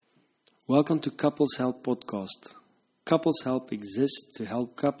Welcome to Couples Help Podcast. Couples Help exists to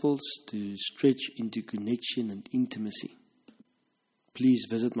help couples to stretch into connection and intimacy. Please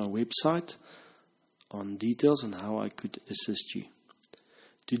visit my website on details on how I could assist you.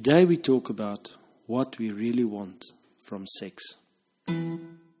 Today we talk about what we really want from sex.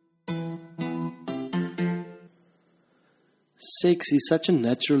 Sex is such a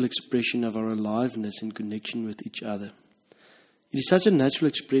natural expression of our aliveness in connection with each other. It is such a natural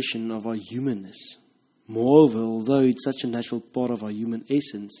expression of our humanness. Moreover, although it's such a natural part of our human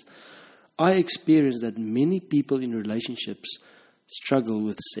essence, I experience that many people in relationships struggle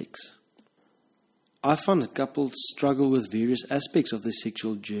with sex. I find that couples struggle with various aspects of their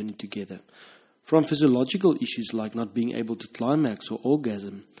sexual journey together, from physiological issues like not being able to climax or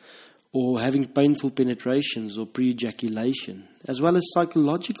orgasm, or having painful penetrations or pre-ejaculation, as well as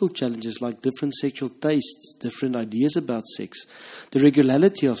psychological challenges like different sexual tastes, different ideas about sex, the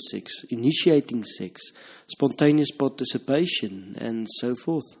regularity of sex, initiating sex, spontaneous participation, and so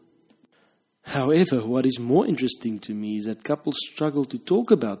forth. However, what is more interesting to me is that couples struggle to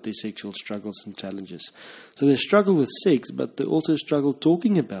talk about their sexual struggles and challenges. So they struggle with sex, but they also struggle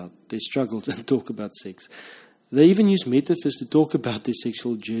talking about their struggles and talk about sex. They even use metaphors to talk about their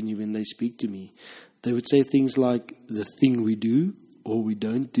sexual journey when they speak to me. They would say things like, the thing we do or we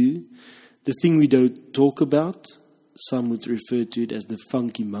don't do, the thing we don't talk about. Some would refer to it as the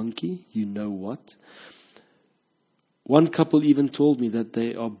funky monkey, you know what. One couple even told me that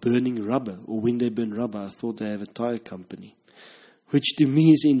they are burning rubber, or when they burn rubber, I thought they have a tire company. Which to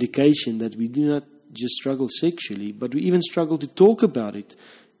me is an indication that we do not just struggle sexually, but we even struggle to talk about it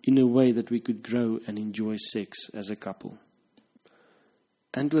in a way that we could grow and enjoy sex as a couple.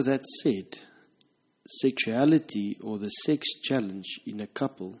 And with that said, sexuality or the sex challenge in a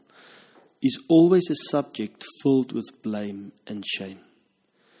couple is always a subject filled with blame and shame.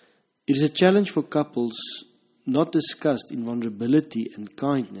 It is a challenge for couples not discussed in vulnerability and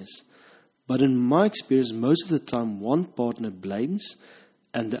kindness, but in my experience, most of the time one partner blames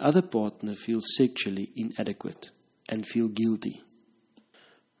and the other partner feels sexually inadequate and feel guilty.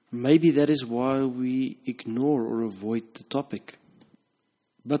 Maybe that is why we ignore or avoid the topic.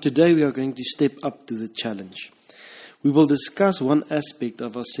 But today we are going to step up to the challenge. We will discuss one aspect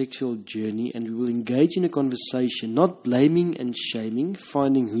of our sexual journey and we will engage in a conversation, not blaming and shaming,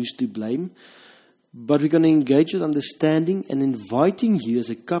 finding who's to blame, but we're going to engage with understanding and inviting you as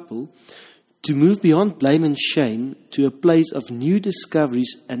a couple to move beyond blame and shame to a place of new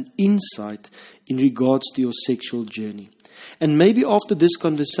discoveries and insight in regards to your sexual journey. And maybe after this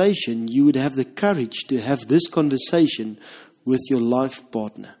conversation, you would have the courage to have this conversation with your life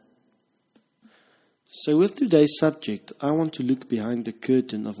partner. So with today's subject, I want to look behind the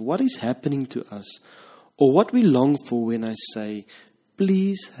curtain of what is happening to us, or what we long for when I say,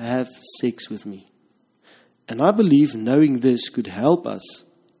 please have sex with me. And I believe knowing this could help us,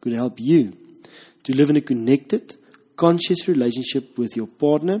 could help you to live in a connected, conscious relationship with your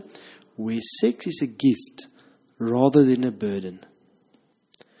partner where sex is a gift rather than a burden.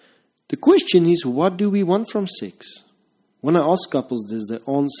 The question is, what do we want from sex? When I ask couples this, they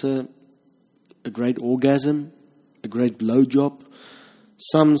answer a great orgasm, a great blowjob.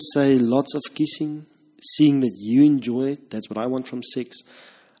 Some say lots of kissing, seeing that you enjoy it. That's what I want from sex.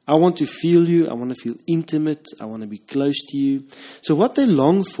 I want to feel you. I want to feel intimate. I want to be close to you. So what they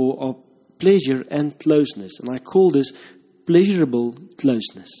long for are pleasure and closeness. And I call this pleasurable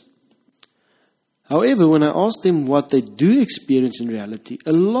closeness. However, when I ask them what they do experience in reality,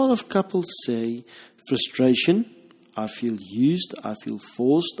 a lot of couples say frustration. I feel used. I feel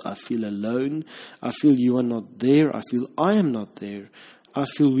forced. I feel alone. I feel you are not there. I feel I am not there. I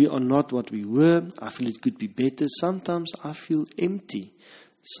feel we are not what we were. I feel it could be better. Sometimes I feel empty.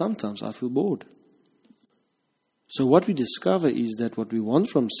 Sometimes I feel bored. So what we discover is that what we want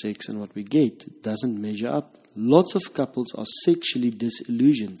from sex and what we get doesn't measure up. Lots of couples are sexually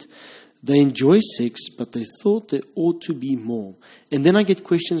disillusioned. They enjoy sex, but they thought there ought to be more. And then I get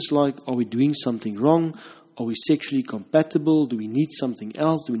questions like, are we doing something wrong? Are we sexually compatible? Do we need something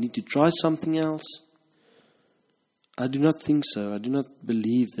else? Do we need to try something else? I do not think so. I do not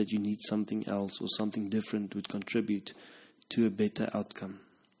believe that you need something else or something different would contribute to a better outcome.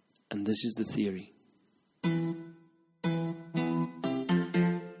 And this is the theory.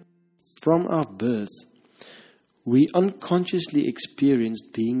 From our birth, we unconsciously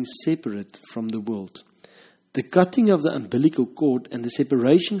experienced being separate from the world. The cutting of the umbilical cord and the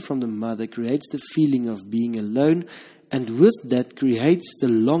separation from the mother creates the feeling of being alone, and with that creates the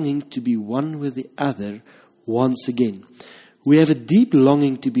longing to be one with the other once again. We have a deep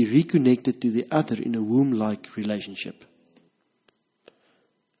longing to be reconnected to the other in a womb-like relationship.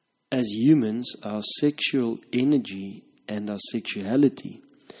 as humans, our sexual energy and our sexuality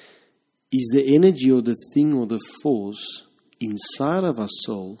is the energy or the thing or the force inside of our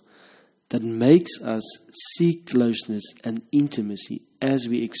soul that makes us seek closeness and intimacy as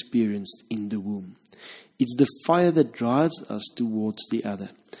we experienced in the womb. It's the fire that drives us towards the other.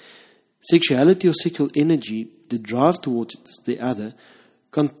 Sexuality or sexual energy, the drive towards the other,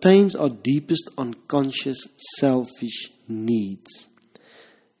 contains our deepest unconscious selfish needs.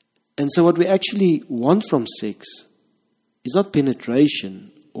 And so what we actually want from sex is not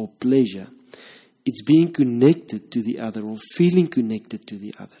penetration or pleasure. It's being connected to the other or feeling connected to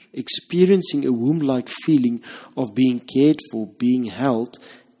the other. Experiencing a womb-like feeling of being cared for, being held,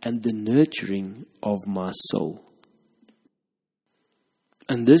 and the nurturing of my soul.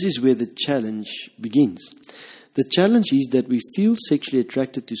 And this is where the challenge begins. The challenge is that we feel sexually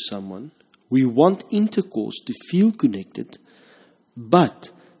attracted to someone. We want intercourse to feel connected.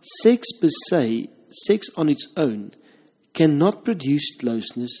 But sex per se, sex on its own, cannot produce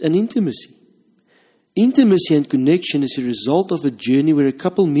closeness and intimacy. Intimacy and connection is a result of a journey where a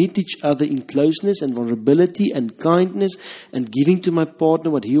couple meet each other in closeness and vulnerability and kindness and giving to my partner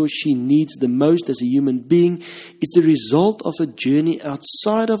what he or she needs the most as a human being. It's a result of a journey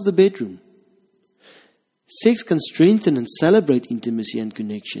outside of the bedroom. Sex can strengthen and celebrate intimacy and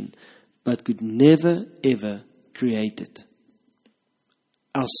connection, but could never ever create it.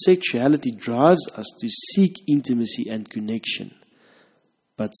 Our sexuality drives us to seek intimacy and connection,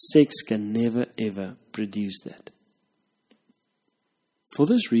 but sex can never ever produce that. For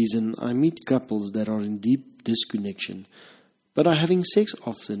this reason, I meet couples that are in deep disconnection, but are having sex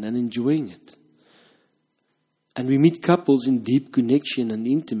often and enjoying it. And we meet couples in deep connection and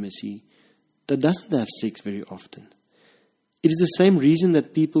intimacy that doesn't have sex very often. It is the same reason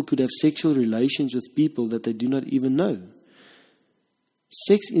that people could have sexual relations with people that they do not even know.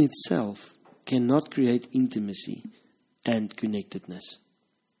 Sex in itself cannot create intimacy and connectedness.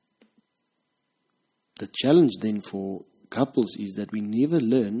 The challenge then for couples is that we never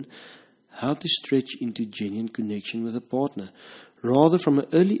learn how to stretch into genuine connection with a partner. Rather, from an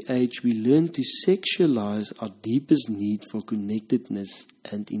early age, we learn to sexualize our deepest need for connectedness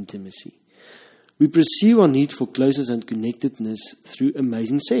and intimacy. We pursue our need for closeness and connectedness through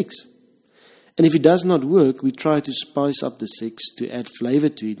amazing sex. And if it does not work, we try to spice up the sex to add flavor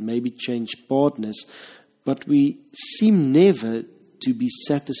to it, maybe change partners, but we seem never to be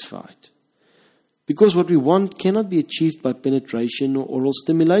satisfied. Because what we want cannot be achieved by penetration or oral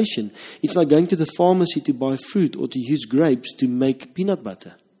stimulation. It's like going to the pharmacy to buy fruit or to use grapes to make peanut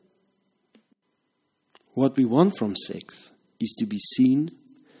butter. What we want from sex is to be seen,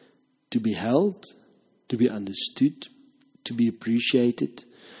 to be held, to be understood, to be appreciated,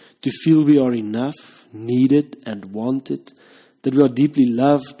 to feel we are enough, needed and wanted, that we are deeply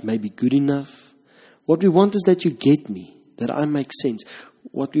loved, maybe good enough. What we want is that you get me, that I make sense.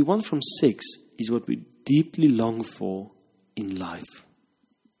 What we want from sex is what we deeply long for in life.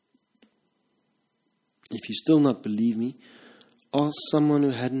 If you still not believe me, ask someone who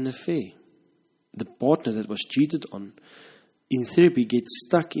had an affair. The partner that was cheated on, in therapy, gets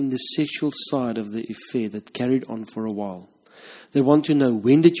stuck in the sexual side of the affair that carried on for a while. They want to know,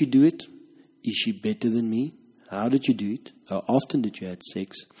 when did you do it? Is she better than me? How did you do it? How often did you have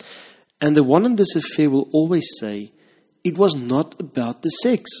sex? And the one in this affair will always say, it was not about the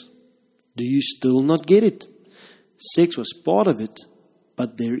sex. Do you still not get it? Sex was part of it,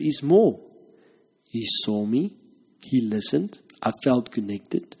 but there is more. He saw me. He listened. I felt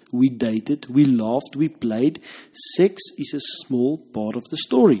connected. We dated. We laughed. We played. Sex is a small part of the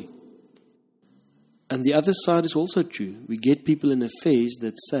story. And the other side is also true. We get people in affairs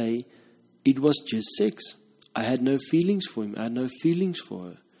that say, it was just sex. I had no feelings for him. I had no feelings for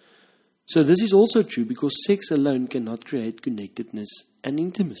her. So this is also true because sex alone cannot create connectedness and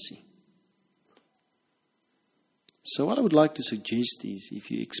intimacy. So what I would like to suggest is,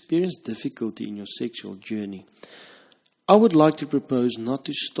 if you experience difficulty in your sexual journey, I would like to propose not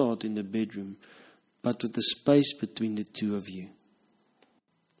to start in the bedroom, but with the space between the two of you.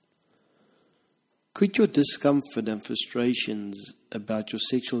 Could your discomfort and frustrations about your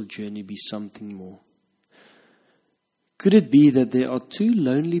sexual journey be something more? Could it be that there are two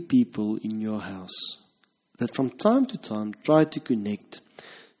lonely people in your house that from time to time try to connect,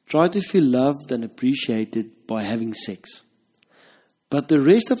 try to feel loved and appreciated by having sex, but the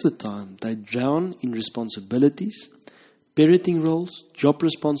rest of the time they drown in responsibilities, parenting roles, job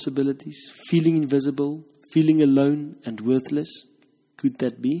responsibilities, feeling invisible, feeling alone and worthless? Could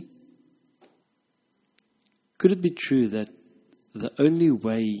that be? Could it be true that the only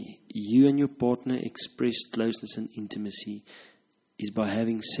way you and your partner express closeness and intimacy is by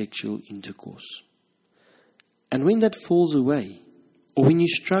having sexual intercourse. And when that falls away, or when you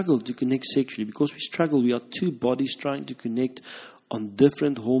struggle to connect sexually, because we are two bodies trying to connect on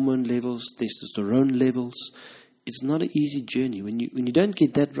different hormone levels, testosterone levels, it's not an easy journey. When you don't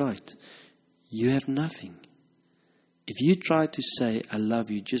get that right, you have nothing. If you try to say, I love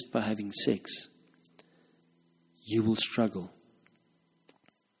you just by having sex, you will struggle.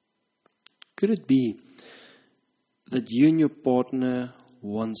 Could it be that you and your partner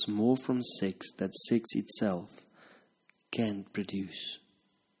wants more from sex that sex itself can't produce?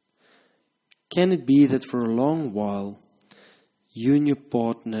 Can it be that for a long while, you and your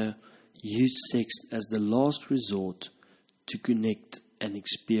partner used sex as the last resort to connect and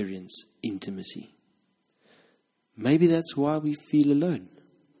experience intimacy? Maybe that's why we feel alone.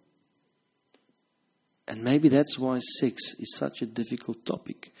 And maybe that's why sex is such a difficult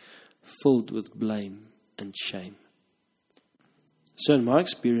topic, filled with blame and shame. So in my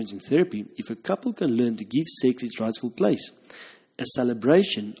experience in therapy, if a couple can learn to give sex its rightful place, a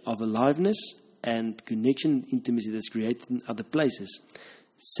celebration of aliveness and connection and intimacy that's created in other places,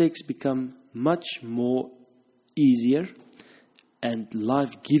 sex become much more easier and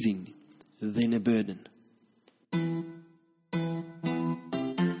life-giving than a burden.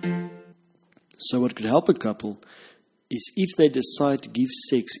 So what could help a couple is if they decide to give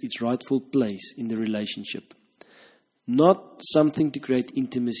sex its rightful place in the relationship. Not something to create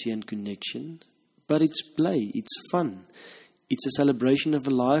intimacy and connection, but it's play, it's fun. It's a celebration of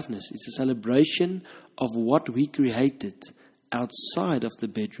aliveness. It's a celebration of what we created outside of the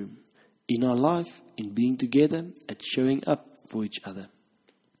bedroom, in our life, in being together, at showing up for each other.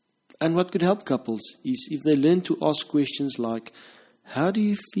 And what could help couples is if they learn to ask questions like, how do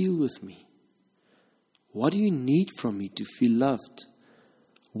you feel with me? What do you need from me to feel loved?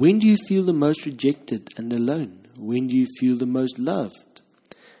 When do you feel the most rejected and alone? When do you feel the most loved?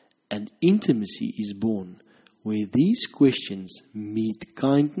 And intimacy is born where these questions meet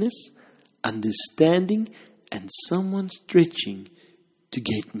kindness, understanding, and someone stretching to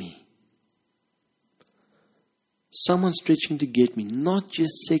get me. Someone stretching to get me, not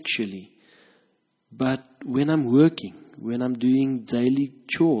just sexually, but when I'm working, when I'm doing daily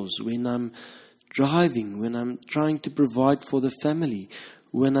chores, when I'm driving, when I'm trying to provide for the family,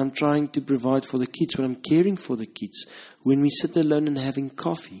 when I'm trying to provide for the kids, when I'm caring for the kids, when we sit alone and having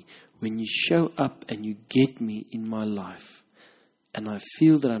coffee, when you show up and you get me in my life. And I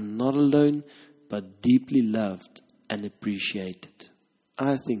feel that I'm not alone, but deeply loved and appreciated.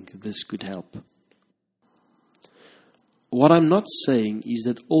 I think this could help. What I'm not saying is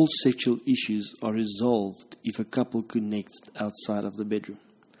that all sexual issues are resolved if a couple connects outside of the bedroom.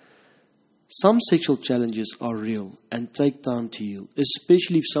 Some sexual challenges are real and take time to heal,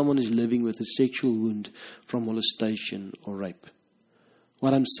 especially if someone is living with a sexual wound from molestation or rape.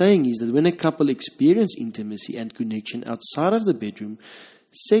 What I'm saying is that when a couple experience intimacy and connection outside of the bedroom,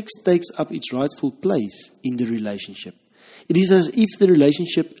 sex takes up its rightful place in the relationship. It is as if the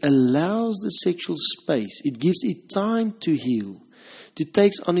relationship allows the sexual space. It gives it time to heal, to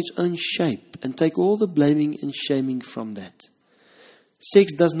take on its own shape and take all the blaming and shaming from that.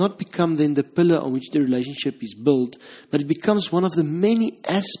 Sex does not become then the pillar on which the relationship is built, but it becomes one of the many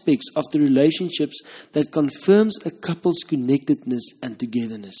aspects of the relationships that confirms a couple's connectedness and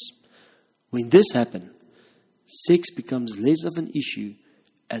togetherness. When this happens, sex becomes less of an issue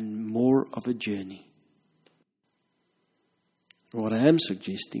and more of a journey. What I am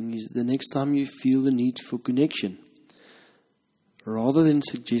suggesting is the next time you feel the need for connection, rather than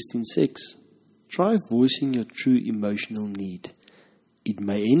suggesting sex, try voicing your true emotional need. It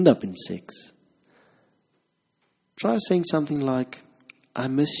may end up in sex. Try saying something like, I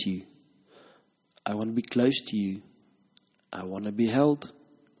miss you. I want to be close to you. I want to be held.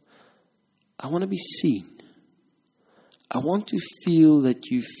 I want to be seen. I want to feel that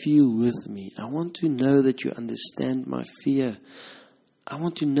you feel with me. I want to know that you understand my fear. I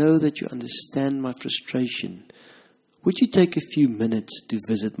want to know that you understand my frustration. Would you take a few minutes to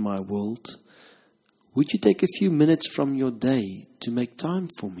visit my world? Would you take a few minutes from your day to make time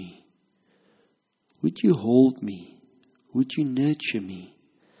for me? Would you hold me? Would you nurture me?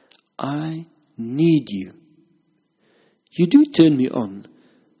 I need you. You do turn me on,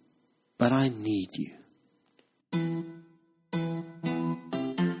 but I need you.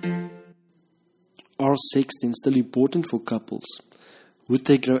 Are sex then still important for couples? Would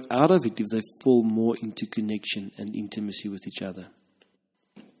they grow out of it if they fall more into connection and intimacy with each other?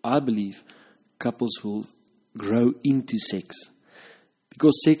 I believe couples will grow into sex.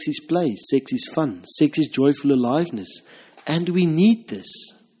 Because sex is play, sex is fun, sex is joyful aliveness. And we need this.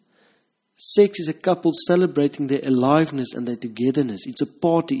 Sex is a couple celebrating their aliveness and their togetherness. It's a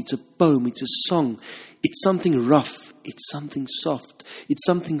party, it's a poem, it's a song. It's something rough, it's something soft, it's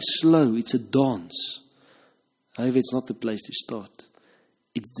something slow, it's a dance. However, it's not the place to start.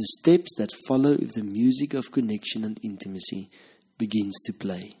 It's the steps that follow if the music of connection and intimacy begins to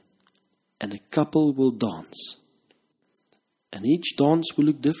play. And a couple will dance. And each dance will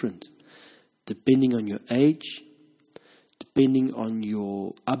look different, depending on your age, depending on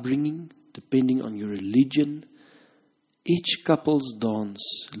your upbringing, depending on your religion. Each couple's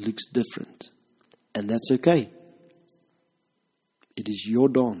dance looks different. And that's okay. It is your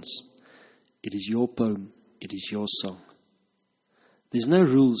dance. It is your poem. It is your song. There's no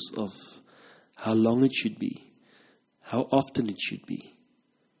rules of how long it should be, how often it should be.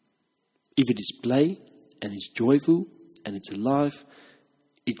 If it is play and it's joyful and it's alive,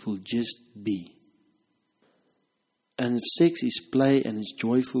 it will just be. And if sex is play and it's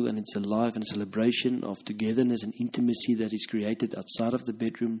joyful and it's alive and a celebration of togetherness and intimacy that is created outside of the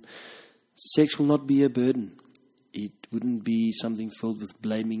bedroom, sex will not be a burden. It wouldn't be something filled with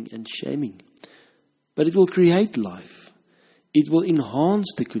blaming and shaming. But it will create life. It will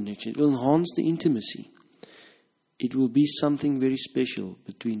enhance the connection. It will enhance the intimacy. It will be something very special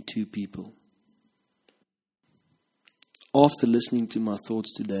between two people. After listening to my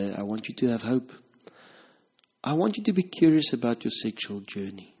thoughts today, I want you to have hope. I want you to be curious about your sexual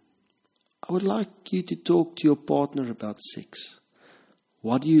journey. I would like you to talk to your partner about sex.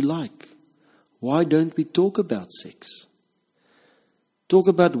 What do you like? Why don't we talk about sex? Talk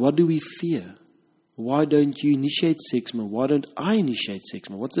about what do we fear? Why don't you initiate sex more? Why don't I initiate sex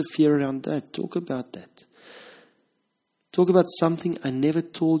more? What's the fear around that? Talk about that. Talk about something I never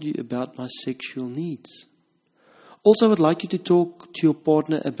told you about my sexual needs. Also, I would like you to talk to your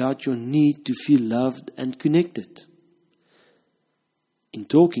partner about your need to feel loved and connected. In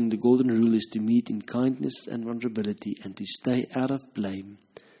talking, the golden rule is to meet in kindness and vulnerability and to stay out of blame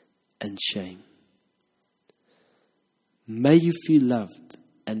and shame. May you feel loved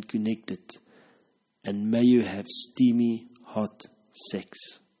and connected, and may you have steamy, hot sex.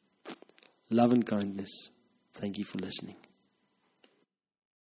 Love and kindness. Thank you for listening.